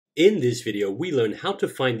In this video, we learn how to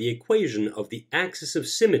find the equation of the axis of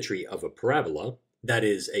symmetry of a parabola, that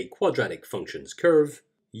is, a quadratic function's curve,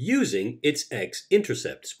 using its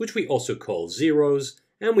x-intercepts, which we also call zeros,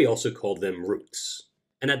 and we also call them roots.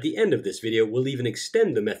 And at the end of this video, we'll even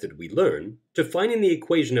extend the method we learn to finding the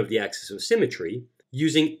equation of the axis of symmetry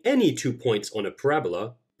using any 2 points on a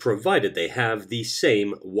parabola, provided they have the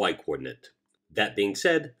same y-coordinate. That being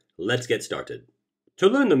said, let's get started. To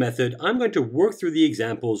learn the method, I'm going to work through the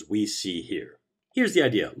examples we see here. Here's the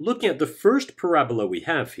idea. Looking at the first parabola we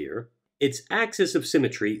have here, its axis of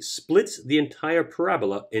symmetry splits the entire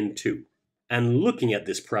parabola in two. And looking at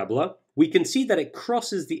this parabola, we can see that it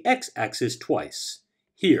crosses the x-axis twice,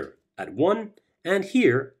 here at 1 and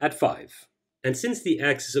here at 5. And since the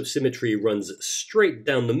axis of symmetry runs straight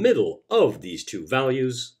down the middle of these two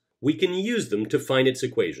values, we can use them to find its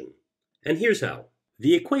equation. And here's how.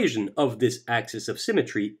 The equation of this axis of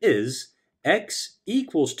symmetry is x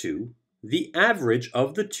equals to the average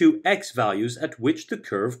of the two x values at which the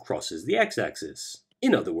curve crosses the x-axis.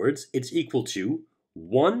 In other words, it's equal to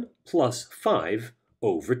 1 plus 5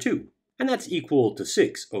 over 2. And that's equal to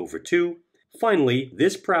 6 over 2. Finally,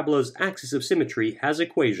 this parabola's axis of symmetry has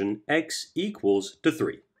equation x equals to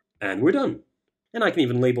 3. And we're done. And I can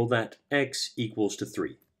even label that x equals to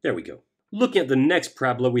 3. There we go. Looking at the next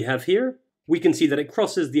parabola we have here, we can see that it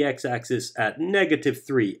crosses the x-axis at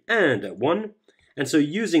 -3 and at 1. And so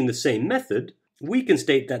using the same method, we can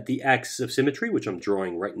state that the axis of symmetry, which I'm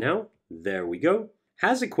drawing right now, there we go,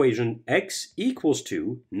 has equation x equals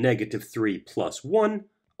to -3 plus 1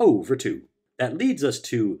 over 2. That leads us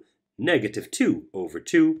to -2 over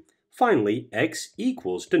 2. Finally, x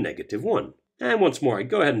equals to -1. And once more, I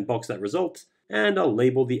go ahead and box that result, and I'll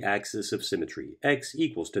label the axis of symmetry, x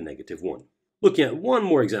equals to -1. Looking at one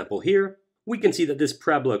more example here, we can see that this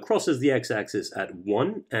parabola crosses the x-axis at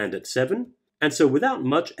 1 and at 7. And so without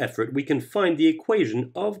much effort, we can find the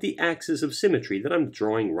equation of the axis of symmetry that I'm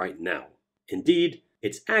drawing right now. Indeed,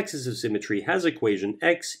 its axis of symmetry has equation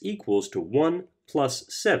x equals to 1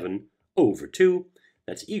 plus 7 over 2.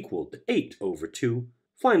 That's equal to 8 over 2.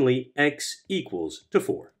 Finally, x equals to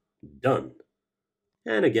 4. Done.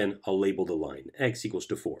 And again, I'll label the line, x equals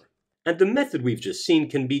to 4. And the method we've just seen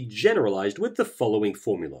can be generalized with the following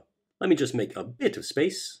formula. Let me just make a bit of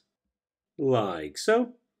space, like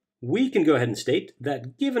so. We can go ahead and state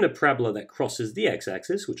that given a parabola that crosses the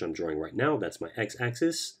x-axis, which I'm drawing right now, that's my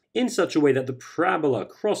x-axis, in such a way that the parabola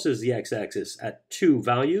crosses the x-axis at two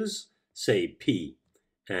values, say p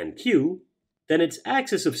and q, then its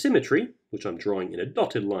axis of symmetry, which I'm drawing in a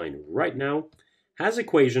dotted line right now, has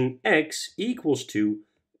equation x equals to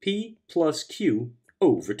p plus q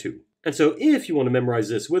over 2. And so if you want to memorize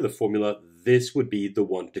this with a formula, this would be the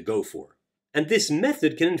one to go for. And this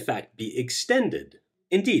method can in fact be extended.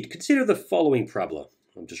 Indeed, consider the following parabola.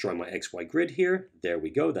 I'm just drawing my xy grid here. There we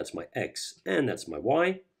go, that's my x and that's my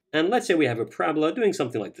y. And let's say we have a parabola doing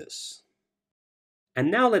something like this. And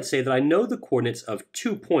now let's say that I know the coordinates of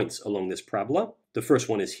 2 points along this parabola. The first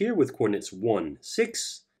one is here with coordinates 1,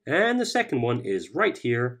 6. And the second one is right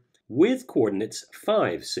here with coordinates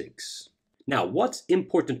 5, 6. Now, what's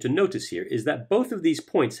important to notice here is that both of these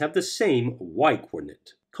points have the same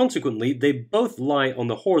y-coordinate. Consequently, they both lie on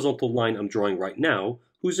the horizontal line I'm drawing right now,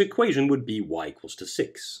 whose equation would be y equals to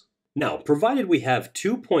 6. Now, provided we have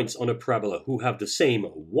 2 points on a parabola who have the same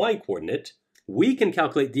y-coordinate, we can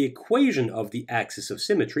calculate the equation of the axis of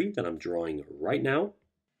symmetry that I'm drawing right now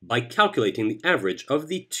by calculating the average of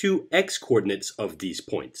the two x-coordinates of these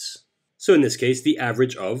points. So in this case, the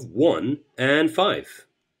average of 1 and 5.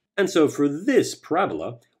 And so for this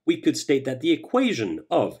parabola, we could state that the equation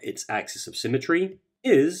of its axis of symmetry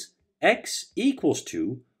is x equals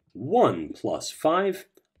to 1 plus 5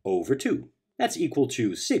 over 2. That's equal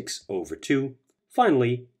to 6 over 2.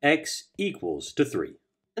 Finally, x equals to 3.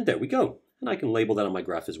 And there we go. And I can label that on my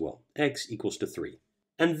graph as well. X equals to 3.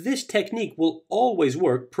 And this technique will always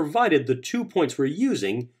work provided the 2 points we're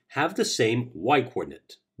using have the same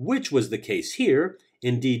y-coordinate, which was the case here.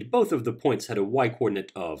 Indeed, both of the points had a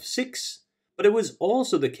y-coordinate of 6, but it was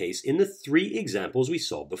also the case in the 3 examples we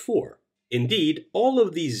saw before. Indeed, all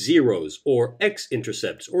of these zeros, or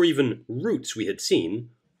x-intercepts, or even roots we had seen,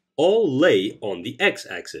 all lay on the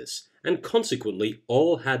x-axis, and consequently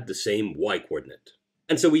all had the same y-coordinate.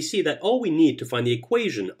 And so we see that all we need to find the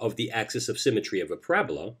equation of the axis of symmetry of a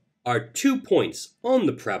parabola are 2 points on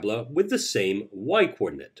the parabola with the same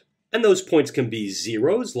y-coordinate. And those points can be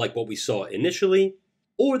zeros, like what we saw initially,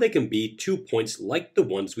 or they can be 2 points like the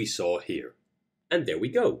ones we saw here. And there we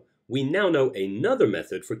go. We now know another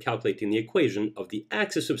method for calculating the equation of the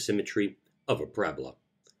axis of symmetry of a parabola.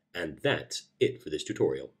 And that's it for this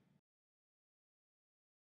tutorial.